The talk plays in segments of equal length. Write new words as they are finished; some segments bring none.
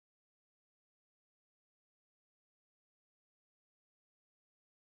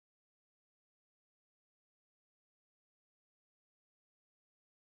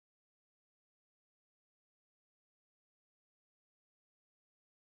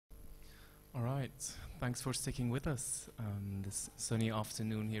All right, thanks for sticking with us this sunny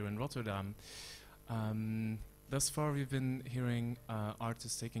afternoon here in Rotterdam. Thus far, we've been hearing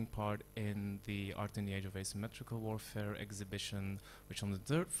artists taking part in the Art in the Age of Asymmetrical Warfare exhibition, which on the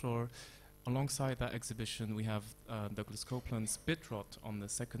third floor. Alongside that exhibition, we have Douglas Coupland's Bitrot on the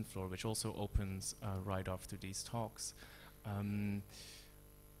second floor, which also opens right after these talks.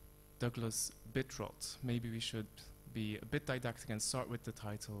 Douglas, Bitrot, maybe we should be a bit didactic and start with the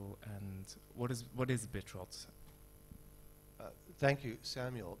title. And what is Bitrot? Thank you,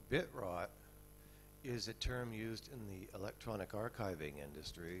 Samuel. Bitrot is a term used in the electronic archiving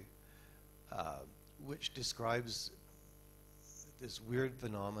industry, which describes this weird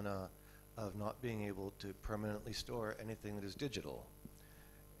phenomena of not being able to permanently store anything that is digital.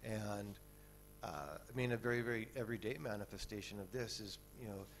 And I mean, a very, very everyday manifestation of this is,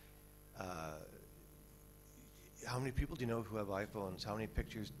 how many people do you know who have iPhones? How many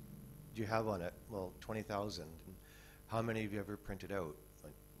pictures do you have on it? Well, 20,000. How many have you ever printed out?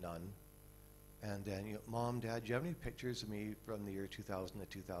 Like, none. And then, Mom, Dad, do you have any pictures of me from the year 2000 to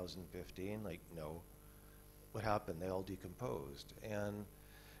 2015? Like, no. What happened? They all decomposed. And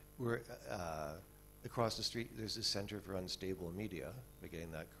we're across the street, there's the Center for Unstable Media, if I'm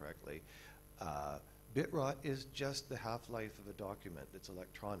getting that correctly. Bitrot is just the half-life of a document that's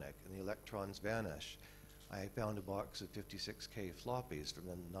electronic, and the electrons vanish. I found a box of 56K floppies from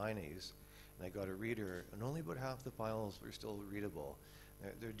the 90s, and I got a reader, and only about half the files were still readable.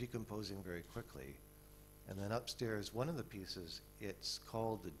 They're decomposing very quickly. And then upstairs, one of the pieces, it's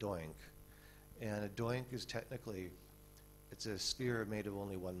called the doink. And a doink is technically, it's a sphere made of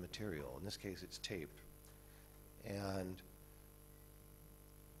only one material. In this case, it's tape. And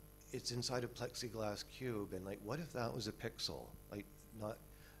it's inside a plexiglass cube, and like, what if that was a pixel? Like,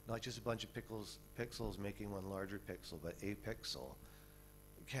 not just a bunch of pixels making one larger pixel, but a pixel.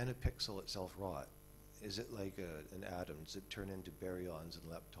 Can a pixel itself rot? Is it like an atom? Does it turn into baryons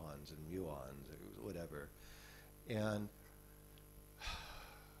and leptons and muons or whatever? And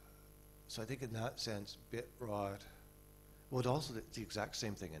so I think in that sense, Bitrot, well, also it's the exact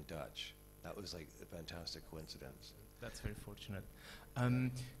same thing in Dutch. That was like a fantastic coincidence. That's very fortunate.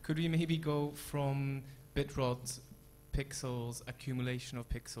 Could we maybe go from Bitrot, pixels, accumulation of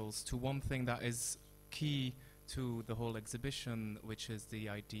pixels, to one thing that is key to the whole exhibition, which is the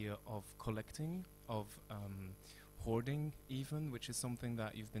idea of collecting, of hoarding even, which is something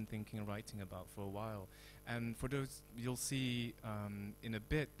that you've been thinking and writing about for a while. And for those, you'll see in a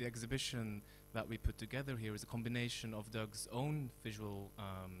bit, the exhibition that we put together here is a combination of Doug's own visual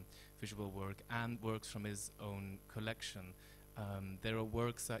work and works from his own collection. There are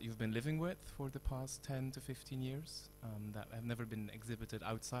works that you've been living with for the past 10 to 15 years that have never been exhibited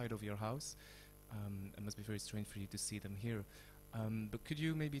outside of your house. It must be very strange for you to see them here. But could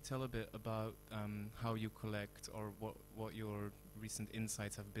you maybe tell a bit about how you collect, or what your recent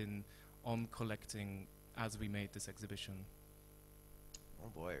insights have been on collecting as we made this exhibition? Oh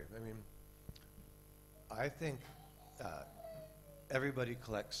boy, I mean, I think everybody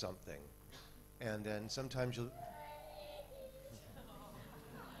collects something, and then sometimes you'll...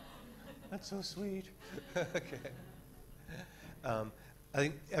 That's so sweet. Okay. I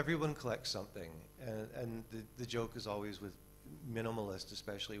think everyone collects something, and the joke is always with minimalists,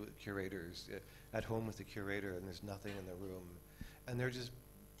 especially with curators, at home with the curator and there's nothing in the room, and they're just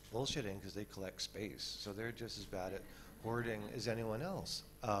bullshitting because they collect space, so they're just as bad at hoarding as anyone else.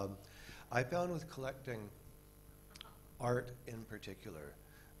 I found with collecting art in particular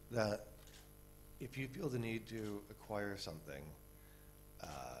that if you feel the need to acquire something,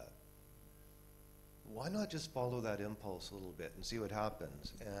 why not just follow that impulse a little bit and see what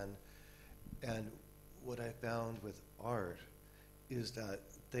happens? And what I found with art is that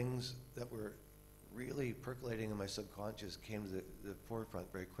things that were really percolating in my subconscious came to the forefront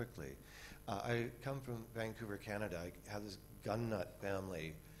very quickly. I come from Vancouver, Canada. I have this gun nut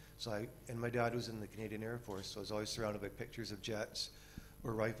family. And my dad was in the Canadian Air Force, so I was always surrounded by pictures of jets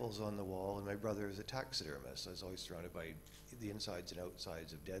or rifles on the wall, and my brother is a taxidermist, so I was always surrounded by the insides and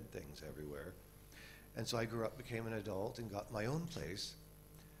outsides of dead things everywhere. And so I grew up, became an adult, and got my own place.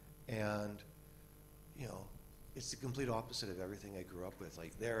 And, it's the complete opposite of everything I grew up with.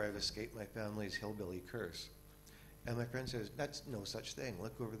 Like, there I've escaped my family's hillbilly curse. And my friend says, that's no such thing.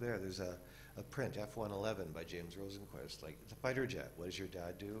 Look over there. There's a print, F-111 by James Rosenquist. Like, it's a fighter jet. What does your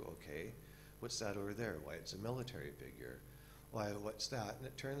dad do? Okay. What's that over there? Why, it's a military figure. Why, what's that? And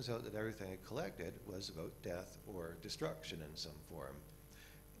it turns out that everything I collected was about death or destruction in some form.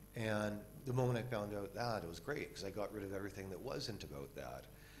 And the moment I found out that, it was great, because I got rid of everything that wasn't about that.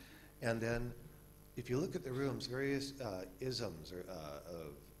 And then, if you look at the rooms, various isms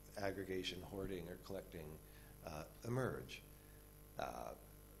of aggregation, hoarding, or collecting emerge.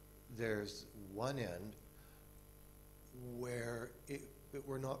 There's one end where if it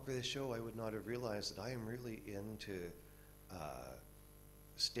were not for the show, I would not have realized that I am really into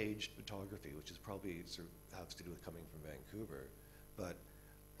staged photography, which is probably sort of has to do with coming from Vancouver, but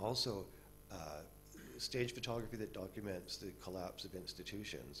also stage photography that documents the collapse of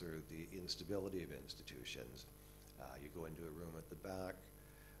institutions or the instability of institutions. You go into a room at the back.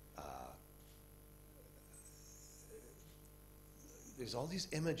 There's all these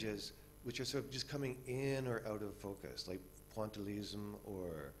images which are sort of just coming in or out of focus, like pointillism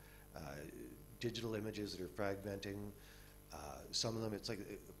or digital images that are fragmenting. Some of them, it's like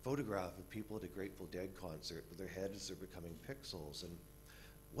a photograph of people at a Grateful Dead concert with their heads are becoming pixels. And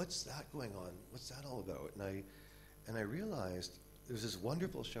what's that going on? What's that all about? And I realized there's this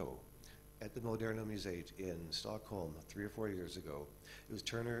wonderful show at the Moderna Museet in Stockholm 3 or 4 years ago. It was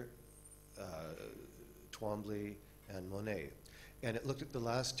Turner, Twombly, and Monet. And it looked at the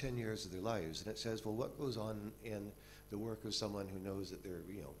last 10 years of their lives, and it says, well, what goes on in the work of someone who knows that they're,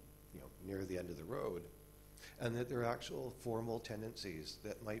 near the end of the road, and that there are actual formal tendencies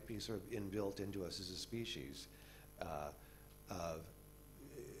that might be sort of inbuilt into us as a species, of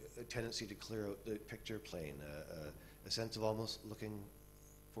a tendency to clear out the picture plane, a sense of almost looking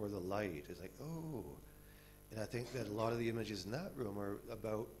for the light. It's like, oh. And I think that a lot of the images in that room are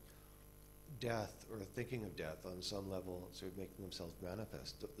about death or thinking of death on some level, sort of making themselves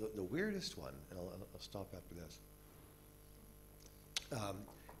manifest. The weirdest one, and I'll stop after this.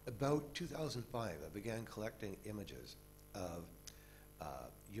 About 2005, I began collecting images of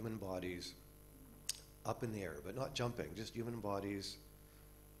human bodies up in the air, but not jumping, just human bodies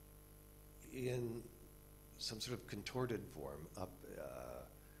in some sort of contorted form up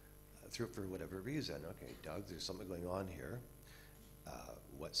through for whatever reason. Okay, Doug, there's something going on here.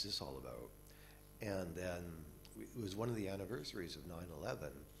 What's this all about? And then it was one of the anniversaries of 9/11,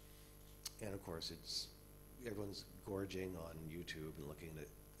 and of course everyone's gorging on YouTube and looking at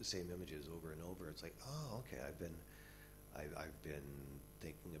the same images over and over. It's like, oh, okay, I've been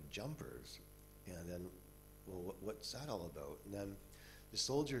thinking of jumpers, and then, well, what's that all about? And then the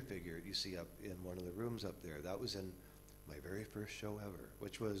soldier figure you see up in one of the rooms up there, that was in my very first show ever,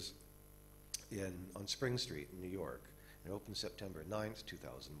 which was on Spring Street in New York. It opened September 9th,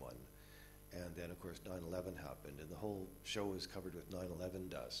 2001. And then, of course, 9/11 happened, and the whole show was covered with 9/11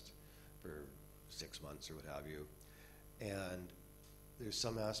 dust for 6 months or what have you. And there's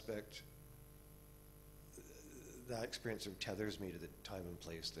some aspect, that experience sort of tethers me to the time and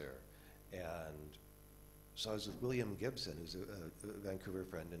place there. And so I was with William Gibson, who's a Vancouver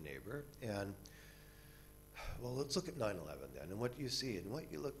friend and neighbor, and well, let's look at 9/11 then, and what do you see? And what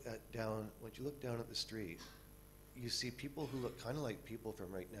you look at down at the street, you see people who look kind of like people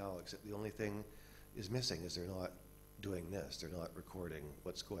from right now, except the only thing is missing is they're not doing this. They're not recording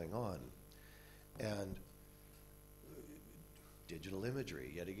what's going on. And digital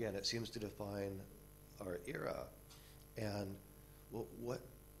imagery, yet again, it seems to define our era. And well, what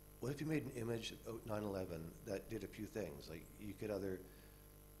if you made an image of 9/11 that did a few things? Like you could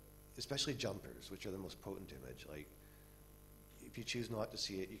especially jumpers, which are the most potent image. Like if you choose not to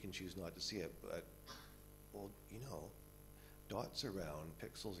see it, you can choose not to see it, but well, dots are round,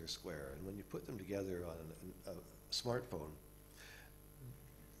 pixels are square, and when you put them together on a smartphone,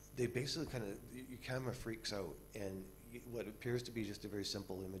 they basically your camera freaks out, and what appears to be just a very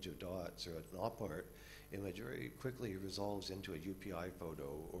simple image of dots or an op art image very quickly resolves into a UPI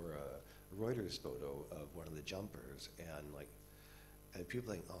photo or a Reuters photo of one of the jumpers, and people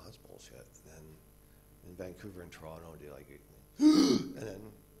think, oh, that's bullshit. And then in Vancouver and Toronto, they like it,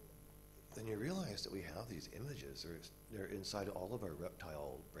 and then you realize that we have these images. They're inside all of our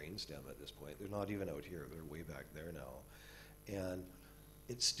reptile brainstem at this point. They're not even out here. They're way back there now. And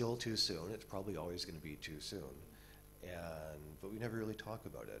it's still too soon. It's probably always going to be too soon. But we never really talk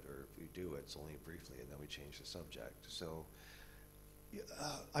about it, or if we do, it's only briefly, and then we change the subject. So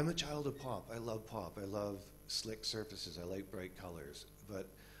I'm a child of pop. I love pop. I love slick surfaces. I like bright colors. But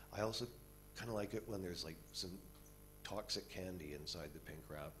I also kind of like it when there's like some toxic candy inside the pink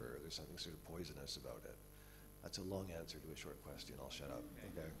wrapper. There's something sort of poisonous about it. That's a long answer to a short question. I'll shut up.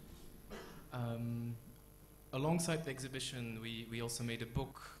 Okay. Alongside the exhibition, we also made a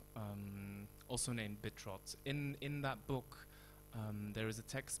book, also named Bitrot. In that book, there is a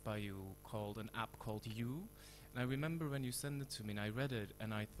text by you called an app called You. And I remember when you sent it to me, and I read it,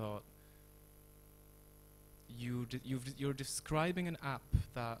 and I thought, you're describing an app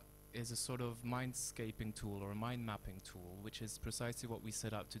that is a sort of mindscaping tool or a mind mapping tool, which is precisely what we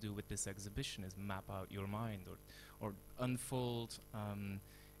set out to do with this exhibition, is map out your mind or unfold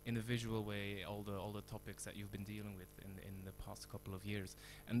in a visual way all the topics that you've been dealing with in the past couple of years.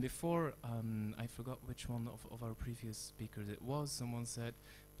 And before, I forgot which one of our previous speakers it was, someone said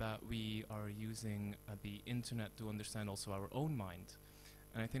that we are using the internet to understand also our own mind.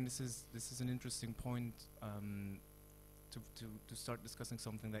 And I think this is an interesting point to start discussing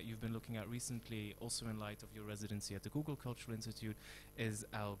something that you've been looking at recently, also in light of your residency at the Google Cultural Institute, is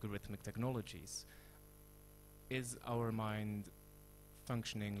algorithmic technologies. Is our mind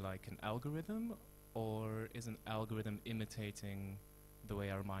functioning like an algorithm, or is an algorithm imitating the way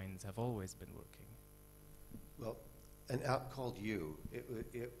our minds have always been working? Well, an app called You,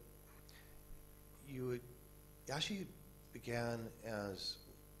 actually began as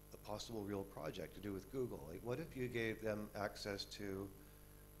a possible real project to do with Google. Like, what if you gave them access to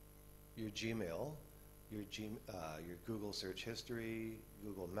your Gmail, your Google search history,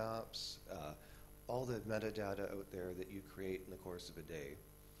 Google Maps, all the metadata out there that you create in the course of a day,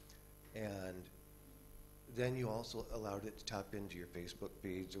 and then you also allowed it to tap into your Facebook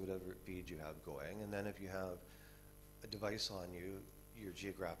feeds or whatever feed you have going, and then if you have a device on you, your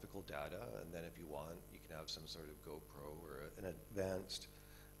geographical data, and then if you want, you can have some sort of GoPro or an advanced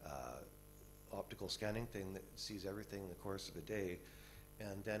optical scanning thing that sees everything in the course of a day,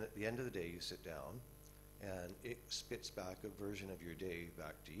 and then at the end of the day you sit down and it spits back a version of your day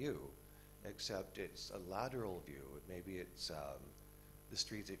back to you, except it's a lateral view. Maybe it's the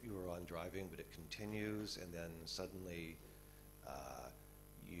street that you were on driving, but it continues, and then suddenly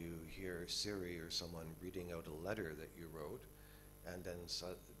you hear Siri or someone reading out a letter that you wrote, and then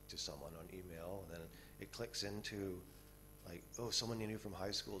to someone on email, and then it clicks into, like, oh, someone you knew from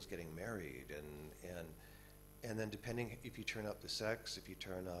high school is getting married, and then depending if you turn up the sex, if you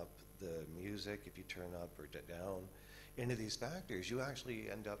turn up the music, if you turn up or down any of these factors, you actually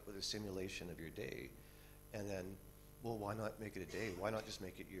end up with a simulation of your day. And then, well, why not make it a day? Why not just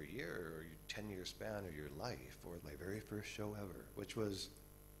make it your year or your 10-year span or your life? Or my very first show ever, which was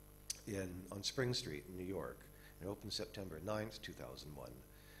on Spring Street in New York. It opened September 9th, 2001.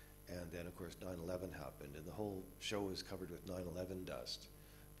 And then, of course, 9/11 happened, and the whole show was covered with 9/11 dust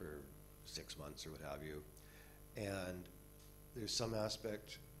for 6 months or what have you. And there's some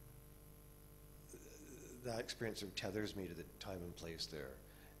aspect, that experience sort of tethers me to the time and place there.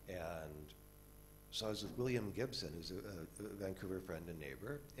 And so I was with William Gibson, who's a Vancouver friend and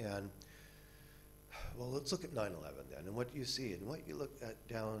neighbor, and well, let's look at 9/11 then, and what you see, and what you look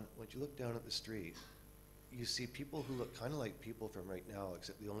down at the street, you see people who look kind of like people from right now,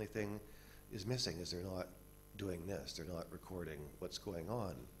 except the only thing is missing is they're not doing this, they're not recording what's going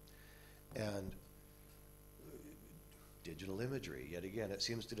on. And digital imagery, yet again, it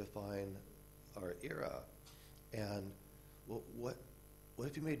seems to define our era. And well, what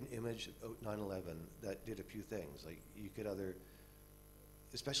if you made an image of 9/11 that did a few things? Like, you could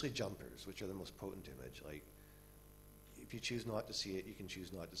especially jumpers, which are the most potent image, like, if you choose not to see it, you can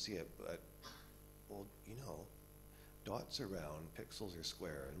choose not to see it, but, well, you know, dots are round, pixels are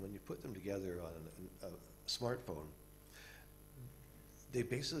square, and when you put them together on a smartphone, they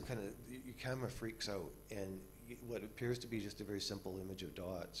basically your camera freaks out, and what appears to be just a very simple image of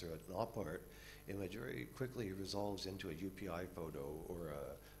dots or an op art image very quickly resolves into a UPI photo or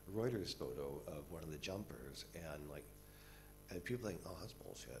a Reuters photo of one of the jumpers, and people think, oh, that's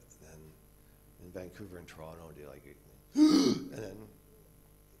bullshit. And then in Vancouver and Toronto, they like, and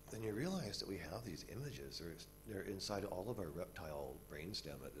then you realize that we have these images. They're inside all of our reptile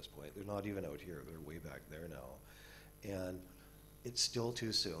brainstem at this point. They're not even out here. They're way back there now. And it's still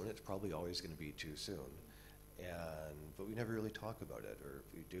too soon. It's probably always going to be too soon. But we never really talk about it, or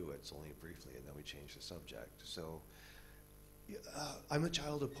if we do, it's only briefly, and then we change the subject. So I'm a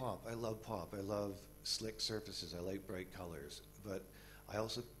child of pop. I love pop. I love slick surfaces. I like bright colors. But I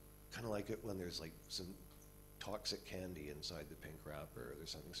also kind of like it when there's like some toxic candy inside the pink wrapper. There's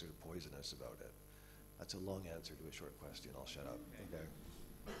something sort of poisonous about it. That's a long answer to a short question. I'll shut up. Okay.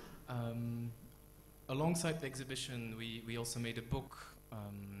 Alongside the exhibition, we also made a book,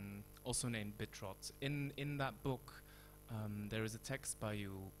 also named Bitrot. In that book, there is a text by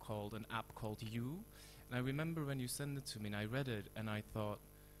you called an app called You. And I remember when you sent it to me, and I read it, and I thought,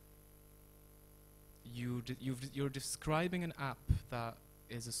 you're describing an app that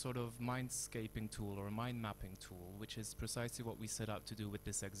is a sort of mindscaping tool or a mind mapping tool, which is precisely what we set out to do with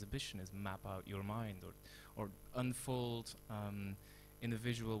this exhibition, is map out your mind or unfold in a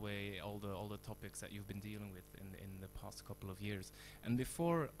visual way all the topics that you've been dealing with in the past couple of years. And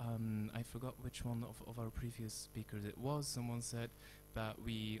before, I forgot which one of our previous speakers it was, someone said that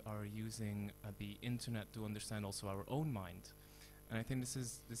we are using the internet to understand also our own mind. And I think this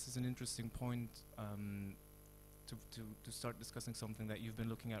is an interesting point to start discussing something that you've been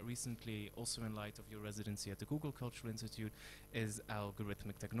looking at recently, also in light of your residency at the Google Cultural Institute, is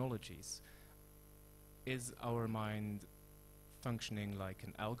algorithmic technologies. Is our mind functioning like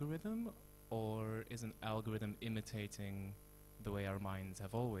an algorithm, or is an algorithm imitating the way our minds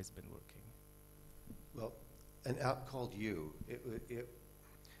have always been working? Well, an app called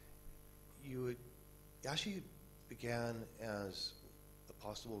actually began as a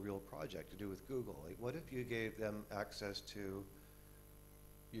possible real project to do with Google. Like, what if you gave them access to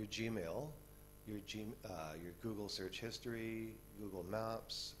your Gmail, your Google search history, Google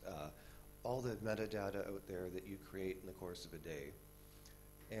Maps, all the metadata out there that you create in the course of a day,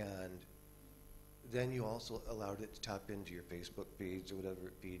 and then you also allowed it to tap into your Facebook feeds or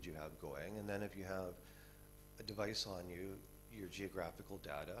whatever feed you have going, and then if you have a device on you, your geographical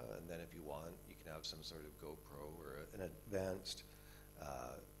data, and then if you want, you can have some sort of GoPro or an advanced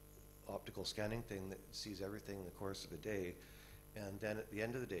optical scanning thing that sees everything in the course of a day, and then at the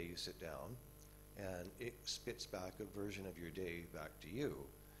end of the day you sit down and it spits back a version of your day back to you,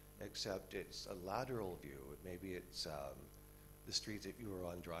 except it's a lateral view. Maybe it's the street that you were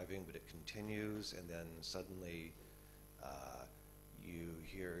on driving, but it continues, and then suddenly you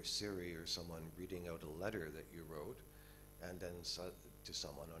hear Siri or someone reading out a letter that you wrote, and then to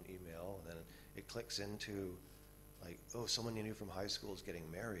someone on email, and then it clicks into, like, oh, someone you knew from high school is getting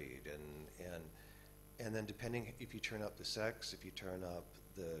married, and then depending if you turn up the sex, if you turn up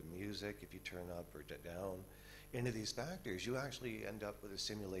the music, if you turn up or down, any of these factors, you actually end up with a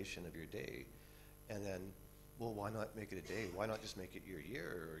simulation of your day. And then, well, why not make it a day? Why not just make it your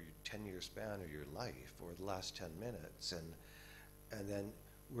year or your 10-year span or your life or the last 10 minutes? And then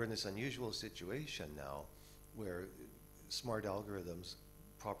we're in this unusual situation now where smart algorithms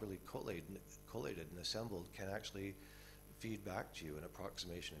properly collated and assembled can actually feed back to you an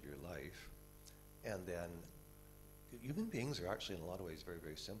approximation of your life. And then human beings are actually in a lot of ways very,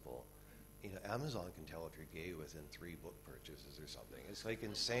 very simple. You know, Amazon can tell if you're gay within 3 book purchases or something. It's like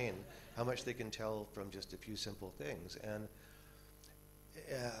insane how much they can tell from just a few simple things. And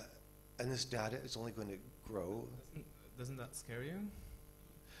this data is only going to grow. Doesn't that scare you?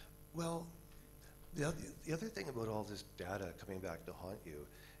 Well, the other thing about all this data coming back to haunt you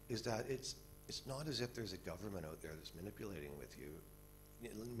is that it's not as if there's a government out there that's manipulating you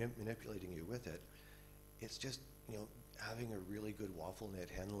with it. It's just, you know, having a really good waffle knit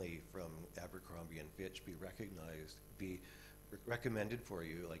Henley from Abercrombie and Fitch be recommended for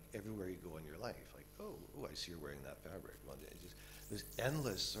you, like, everywhere you go in your life. Like, oh, I see you're wearing that fabric. Well, it's just this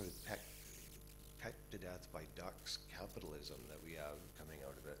endless sort of pecked to death by ducks capitalism that we have coming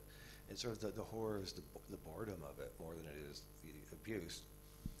out of it. It's sort of the horrors, the boredom of it more than it is the abuse.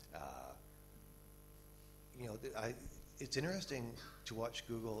 You know, it's interesting to watch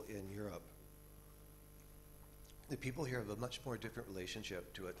Google in Europe. The people here have a much more different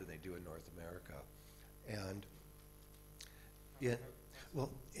relationship to it than they do in North America. And in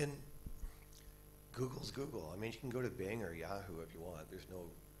Google's Google. I mean, you can go to Bing or Yahoo if you want. There's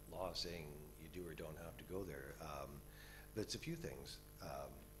no law saying you do or don't have to go there. But it's a few things.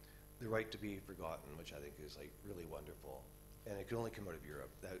 The right to be forgotten, which I think is like really wonderful. And it can only come out of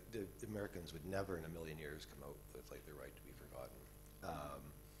Europe. The Americans would never in a million years come out with like the right to be forgotten.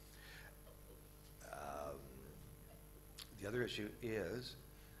 The other issue is,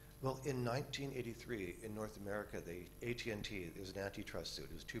 well, in 1983 in North America, AT&T, there was an antitrust suit.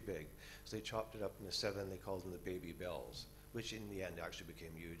 It was too big, so they chopped it up into 7. They called them the baby bells, which in the end actually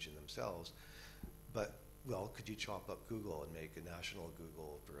became huge in themselves. But well, could you chop up Google and make a national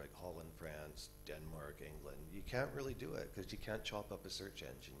Google for like Holland, France, Denmark, England? You can't really do it because you can't chop up a search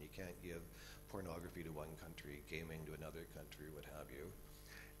engine. You can't give pornography to one country, gaming to another country, what have you.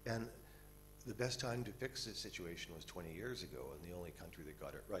 And the best time to fix this situation was 20 years ago, and the only country that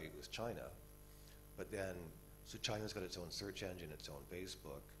got it right was China. But then, so China's got its own search engine, its own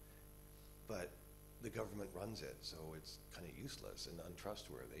Facebook, but the government runs it, so it's kind of useless and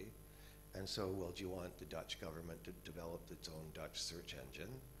untrustworthy. And so, well, do you want the Dutch government to develop its own Dutch search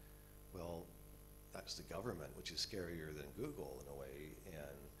engine? Well, that's the government, which is scarier than Google in a way.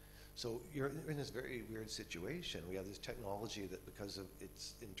 And so you're in this very weird situation. We have this technology that, because of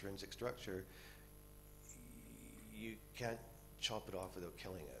its intrinsic structure, you can't chop it off without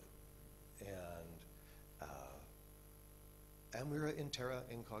killing it. And we're in terra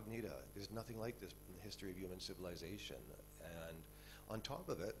incognita. There's nothing like this in the history of human civilization. And on top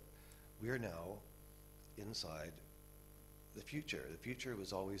of it, we are now inside the future. The future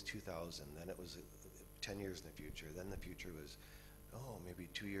was always 2000, then it was 10 years in the future, then the future was, maybe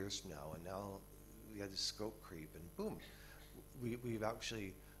 2 years from now, and now we had this scope creep, and boom, we've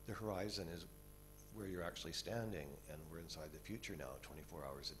actually, the horizon is where you're actually standing, and we're inside the future now, 24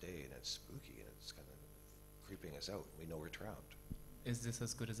 hours a day, and it's spooky, and it's kind of creeping us out. We know we're trapped. Is this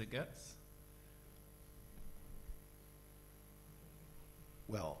as good as it gets?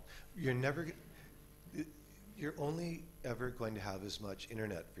 Well, you're only ever going to have as much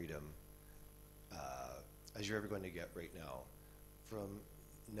internet freedom as you're ever going to get right now. From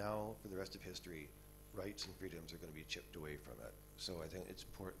now, for the rest of history, rights and freedoms are going to be chipped away from it. So I think it's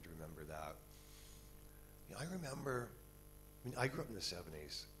important to remember that. You know, I grew up in the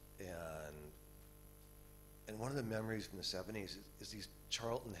 70s, and one of the memories from the 70s is these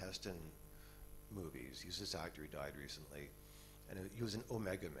Charlton Heston movies. He's this actor who died recently, and he was an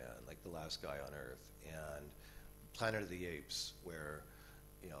Omega Man, like the last guy on Earth, and Planet of the Apes, where,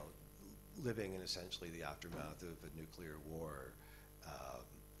 you know, living in essentially the aftermath of a nuclear war.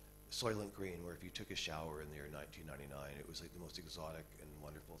 Soylent Green, where if you took a shower in the year 1999, it was like the most exotic and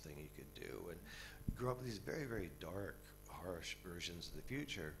wonderful thing you could do. And grew up with these very, very dark, harsh versions of the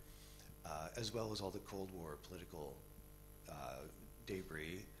future, as well as all the Cold War political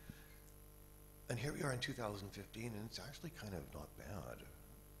debris. And here we are in 2015, and it's actually kind of not bad.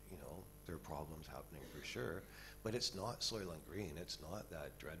 You know, there are problems happening for sure, but it's not Soylent Green. It's not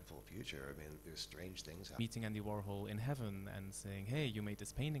that dreadful future. I mean, there's strange things happening. Meeting Andy Warhol in heaven and saying, hey, you made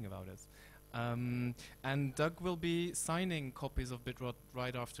this painting about it. And Doug will be signing copies of Bitrot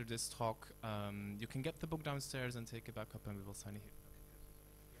right after this talk. You can get the book downstairs and take it back up, and we will sign it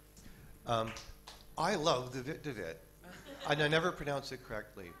here. I love the Vit de Vit, and I never pronounce it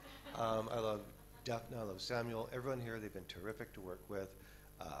correctly. I love Daphne, I love Samuel. Everyone here, they've been terrific to work with.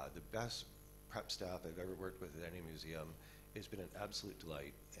 The best prep staff I've ever worked with at any museum. It's been an absolute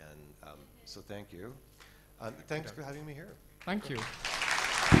delight, and so thank you. Thanks for having me here. Thank you.